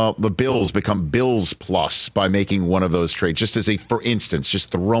the Bills become Bills plus by making one of those trades? Just as a, for instance, just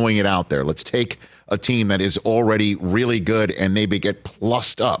throwing it out there. Let's take a team that is already really good and they get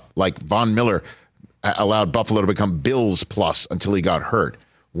plussed up, like Von Miller allowed Buffalo to become Bills plus until he got hurt.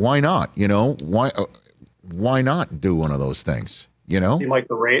 Why not? You know, why not do one of those things? You know, seem like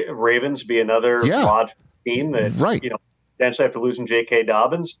the Ravens be another logical team that potentially after losing J.K.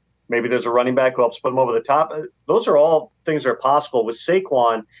 Dobbins, maybe there's a running back who helps put them over the top. Those are all things that are possible. With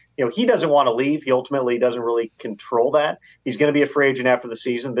Saquon, he doesn't want to leave. He ultimately doesn't really control that. He's going to be a free agent after the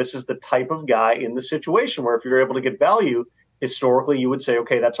season. This is the type of guy in the situation where if you're able to get value, historically, you would say,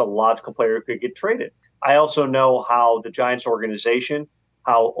 okay, that's a logical player who could get traded. I also know how the Giants organization,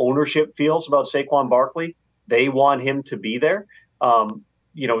 how ownership feels about Saquon Barkley. They want him to be there.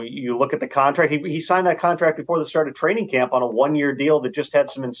 You look at the contract. He signed that contract before the start of training camp on a 1-year deal that just had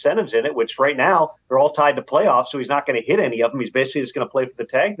some incentives in it, which right now they're all tied to playoffs, so he's not going to hit any of them. He's basically just going to play for the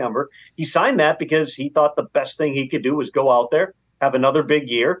tag number. He signed that because he thought the best thing he could do was go out there, have another big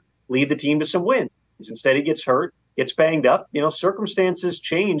year, lead the team to some wins. Instead, he gets hurt, gets banged up. Circumstances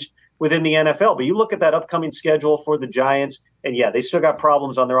change within the NFL. But you look at that upcoming schedule for the Giants, and yeah, they still got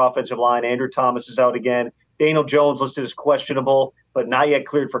problems on their offensive line. Andrew Thomas is out again. Daniel Jones listed as questionable, but not yet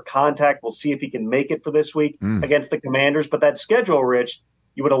cleared for contact. We'll see if he can make it for this week against the Commanders. But that schedule, Rich,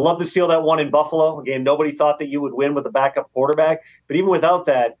 you would have loved to steal that one in Buffalo. A game nobody thought that you would win with a backup quarterback. But even without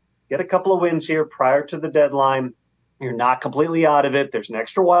that, get a couple of wins here prior to the deadline. You're not completely out of it. There's an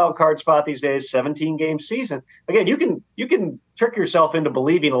extra wild card spot these days, 17-game season. Again, you can trick yourself into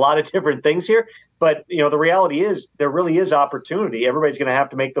believing a lot of different things here. But, the reality is there really is opportunity. Everybody's going to have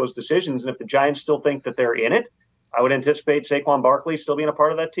to make those decisions. And if the Giants still think that they're in it, I would anticipate Saquon Barkley still being a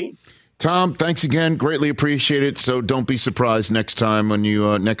part of that team. Tom, thanks again. Greatly appreciate it. So don't be surprised next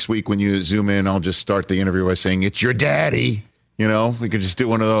week when you zoom in, I'll just start the interview by saying, it's your daddy. We could just do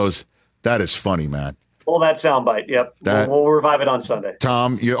one of those. That is funny, man. Well, that soundbite. Yep. We'll revive it on Sunday.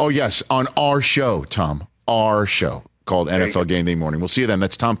 Tom, yes, on our show, Tom. Our show called NFL Game Day Morning. We'll see you then.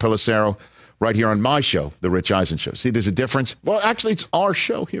 That's Tom Pelissero right here on my show, The Rich Eisen Show. See, there's a difference. Well, actually, it's our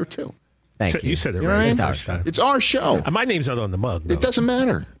show here, too. Thank you. You said it right. It's our show. It's our show. My name's not on the mug, though. It doesn't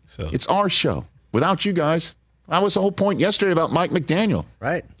matter. So. It's our show. Without you guys, that was the whole point yesterday about Mike McDaniel.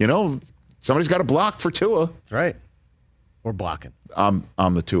 Right. Somebody's got to block for Tua. That's right. We're blocking. I'm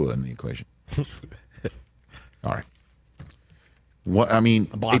the Tua in the equation. All right.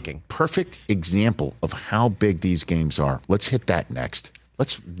 Blocking. A perfect example of how big these games are. Let's hit that next.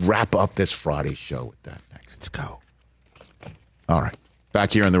 Let's wrap up this Friday show with that next. Let's go. All right.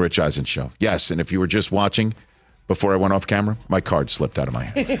 Back here on the Rich Eisen Show. Yes, and if you were just watching before I went off camera, my card slipped out of my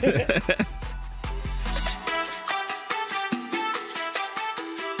hands.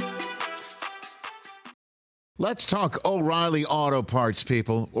 Let's talk O'Reilly Auto Parts,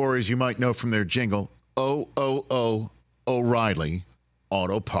 people, or as you might know from their jingle, O'Reilly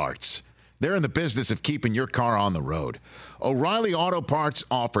Auto Parts. They're in the business of keeping your car on the road. O'Reilly Auto Parts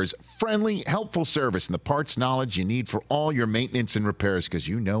offers friendly, helpful service and the parts knowledge you need for all your maintenance and repairs, because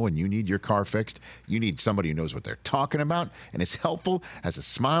when you need your car fixed, you need somebody who knows what they're talking about and is helpful, has a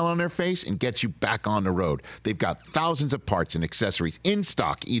smile on their face, and gets you back on the road. They've got thousands of parts and accessories in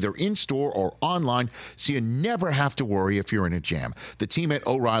stock, either in-store or online, so you never have to worry if you're in a jam. The team at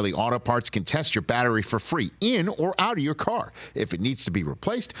O'Reilly Auto Parts can test your battery for free in or out of your car. If it needs to be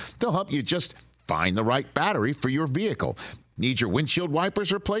replaced, they'll help you just find the right battery for your vehicle. Need your windshield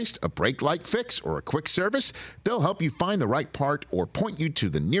wipers replaced, a brake light fix, or a quick service? They'll help you find the right part or point you to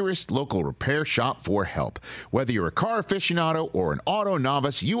the nearest local repair shop for help. Whether you're a car aficionado or an auto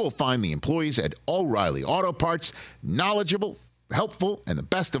novice, you will find the employees at O'Reilly Auto Parts knowledgeable, helpful, and the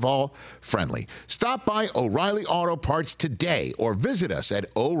best of all, friendly. Stop by O'Reilly Auto Parts today or visit us at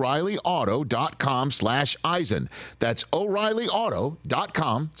O'ReillyAuto.com/Eisen. That's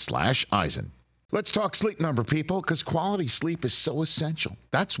O'ReillyAuto.com/Eisen. Let's talk Sleep Number, people, because quality sleep is so essential.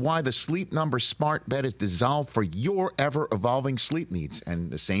 That's why the Sleep Number Smart Bed is designed for your ever-evolving sleep needs,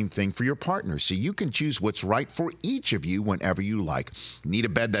 and the same thing for your partner, so you can choose what's right for each of you whenever you like. Need a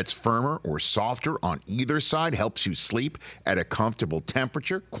bed that's firmer or softer on either side, helps you sleep at a comfortable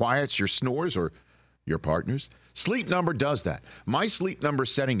temperature, quiets your snores or your partner's? Sleep Number does that. My Sleep Number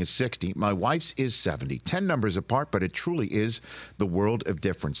setting is 60. My wife's is 70. 10 numbers apart, but it truly is the world of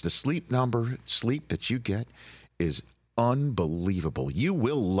difference. The Sleep Number sleep that you get is unbelievable. You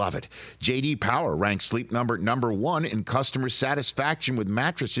will love it. J.D. Power ranks Sleep Number #1 in customer satisfaction with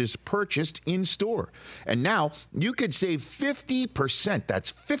mattresses purchased in store. And now you could save 50%.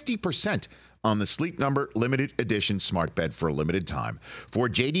 That's 50% on the Sleep Number Limited Edition Smart Bed for a limited time. For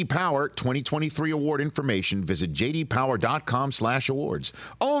J.D. Power 2023 award information, visit jdpower.com/awards.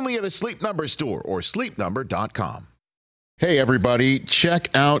 Only at a Sleep Number store or sleepnumber.com. Hey, everybody, check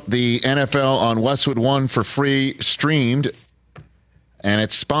out the NFL on Westwood One for free, streamed And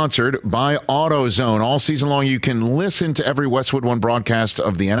it's sponsored by AutoZone. All season long, you can listen to every Westwood One broadcast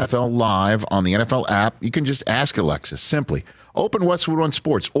of the NFL live on the NFL app. You can just ask Alexa, simply open Westwood One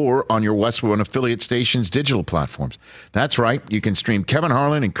Sports or on your Westwood One affiliate station's digital platforms. That's right. You can stream Kevin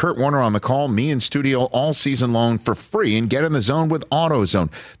Harlan and Kurt Warner on the call, me in studio all season long for free, and get in the zone with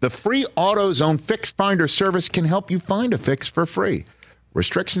AutoZone. The free AutoZone Fix Finder service can help you find a fix for free.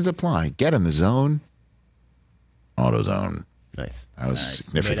 Restrictions apply. Get in the zone. AutoZone. Nice. That was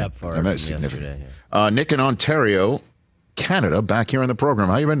significant. Made up for that it was significant. yesterday. Yeah. Nick in Ontario, Canada, back here on the program.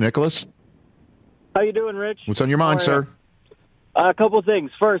 How you been, Nicholas? How you doing, Rich? What's on your mind, sir? A couple of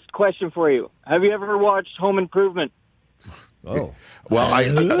things. First, question for you. Have you ever watched Home Improvement? Oh. Well,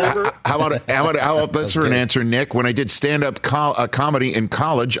 how about this for an answer, Nick? When I did stand-up comedy in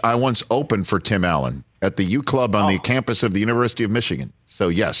college, I once opened for Tim Allen at the U Club on the campus of the University of Michigan. So,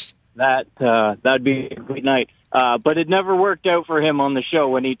 yes. That'd be a great night. But it never worked out for him on the show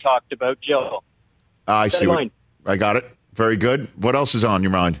when he talked about Jill. I see. I got it. Very good. What else is on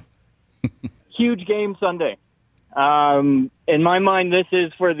your mind? Huge game Sunday. In my mind, this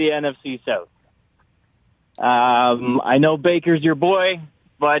is for the NFC South. I know Baker's your boy,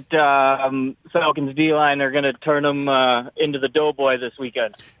 but Falcons D-line are going to turn him into the doughboy this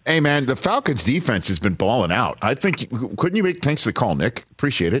weekend. Hey, man, the Falcons defense has been balling out. I think, couldn't you make, thanks for the call, Nick.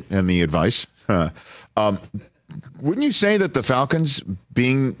 Appreciate it and the advice. Wouldn't you say that the Falcons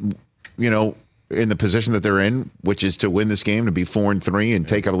being, in the position that they're in, which is to win this game, to be 4-3 and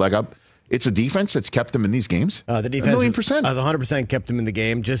take a leg up, it's a defense that's kept them in these games? The defense has 100% kept them in the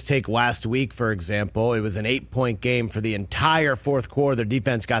game. Just take last week, for example. It was an 8-point game for the entire fourth quarter. Their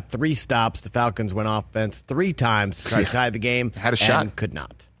defense got 3 stops. The Falcons went offense 3 times to try to tie the game. Had a shot. And could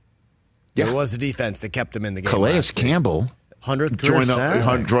not. So it was the defense that kept them in the game. Calais Campbell 100th career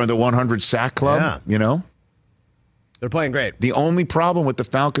sack. Joined the 100 sack club, They're playing great. The only problem with the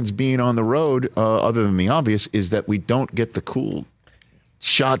Falcons being on the road, other than the obvious, is that we don't get the cool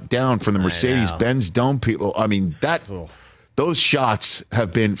shot down from the Mercedes-Benz Dome people. I mean, those shots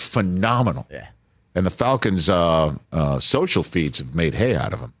have been phenomenal. Yeah. And the Falcons' social feeds have made hay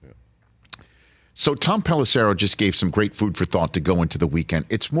out of them. Yeah. So Tom Pelissero just gave some great food for thought to go into the weekend.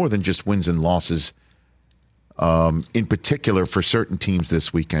 It's more than just wins and losses, in particular for certain teams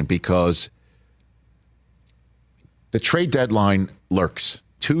this weekend, because the trade deadline lurks.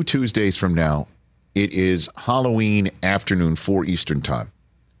 2 Tuesdays from now, it is Halloween afternoon, 4 Eastern time.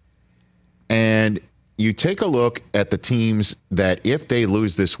 And you take a look at the teams that if they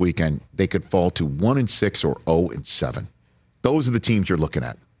lose this weekend, they could fall to 1-6 or 0-7. Those are the teams you're looking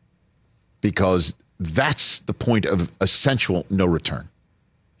at, because that's the point of essential no return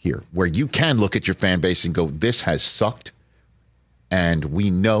here, where you can look at your fan base and go, this has sucked, and we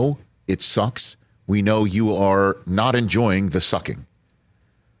know it sucks. We know you are not enjoying the sucking.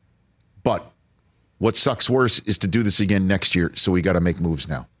 But what sucks worse is to do this again next year, so we got to make moves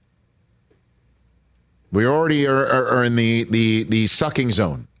now. We already are in the sucking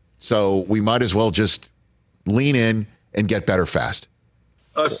zone, so we might as well just lean in and get better fast.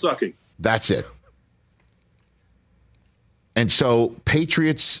 Sucking. That's it. And so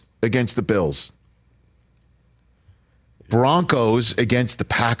Patriots against the Bills. Broncos against the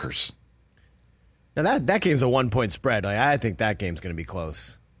Packers. Now that game's a 1-point spread. I think that game's going to be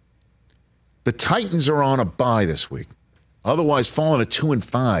close. The Titans are on a bye this week. Otherwise, falling to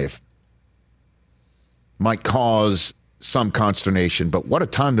 2-5 might cause some consternation, but what a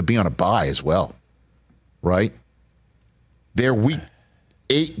time to be on a bye as well, right? Their week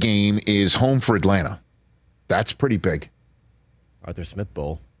 8 game is home for Atlanta. That's pretty big. Arthur Smith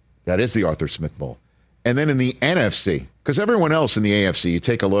Bowl. That is the Arthur Smith Bowl. And then in the NFC, because everyone else in the AFC, you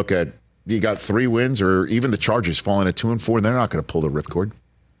take a look at, you got 3 wins, or even the Chargers falling at 2-4, they're not going to pull the ripcord.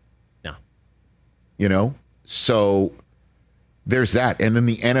 So there's that. And then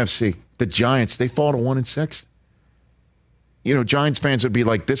the NFC, the Giants, they fall to 1-6. Giants fans would be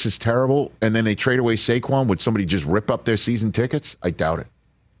like, this is terrible. And then they trade away Saquon. Would somebody just rip up their season tickets? I doubt it.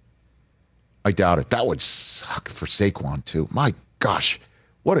 That would suck for Saquon, too. My gosh,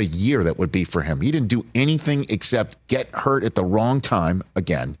 what a year that would be for him. He didn't do anything except get hurt at the wrong time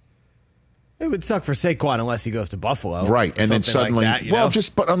again. It would suck for Saquon unless he goes to Buffalo. Right, and then suddenly, like that,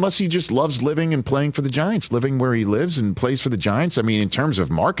 but unless he just loves living and playing for the Giants, living where he lives and plays for the Giants. I mean, in terms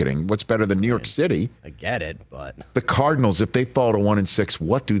of marketing, what's better than New York City? I get it, but the Cardinals, if they fall to 1-6,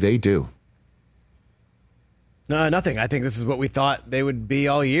 what do they do? No, nothing. I think this is what we thought they would be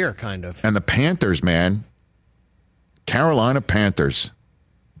all year, kind of. And the Panthers, man, Carolina Panthers.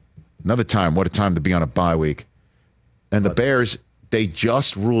 Another time, what a time to be on a bye week. And the Bears. They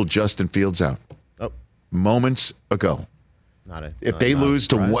just ruled Justin Fields out moments ago. If they lose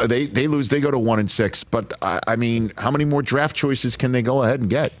to they lose, they go to 1-6. But I mean, how many more draft choices can they go ahead and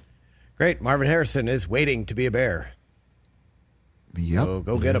get? Great. Marvin Harrison is waiting to be a Bear. Yep. So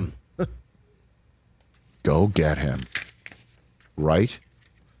go get him. Go get him. Right?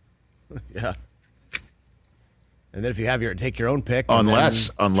 Yeah. And then if you have take your own pick, unless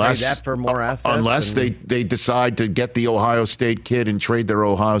trade that for more assets, unless they decide to get the Ohio State kid and trade their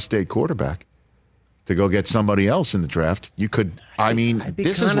Ohio State quarterback to go get somebody else in the draft, you could. I'd be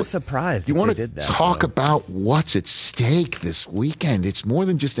kind of surprised. You want to talk about what's at stake this weekend? It's more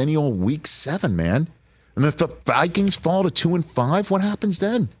than just any old Week 7, man. And if the Vikings fall to 2-5, what happens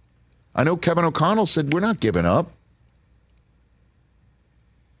then? I know Kevin O'Connell said we're not giving up.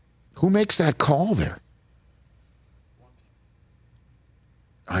 Who makes that call there?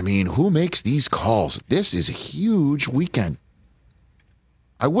 I mean, who makes these calls? This is a huge weekend.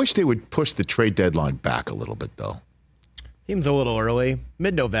 I wish they would push the trade deadline back a little bit, though. Seems a little early.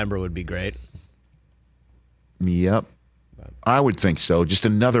 Mid-November would be great. Yep. I would think so. Just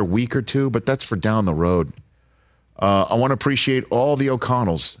another week or two, but that's for down the road. I want to appreciate all the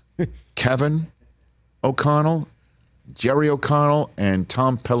O'Connells. Kevin O'Connell, Jerry O'Connell, and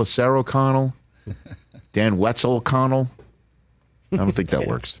Tom Pelissero O'Connell. Dan Wetzel O'Connell. I don't think that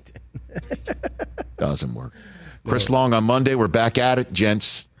works. Doesn't work. Chris Long on Monday. We're back at it,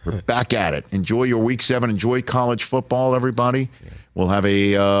 gents. We're back at it. Enjoy your Week 7. Enjoy college football, everybody. We'll have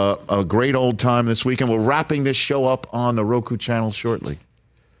a great old time this weekend. We're wrapping this show up on the Roku channel shortly.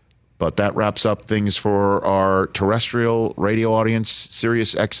 But that wraps up things for our terrestrial radio audience,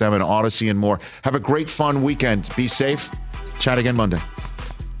 Sirius XM and Odyssey and more. Have a great, fun weekend. Be safe. Chat again Monday.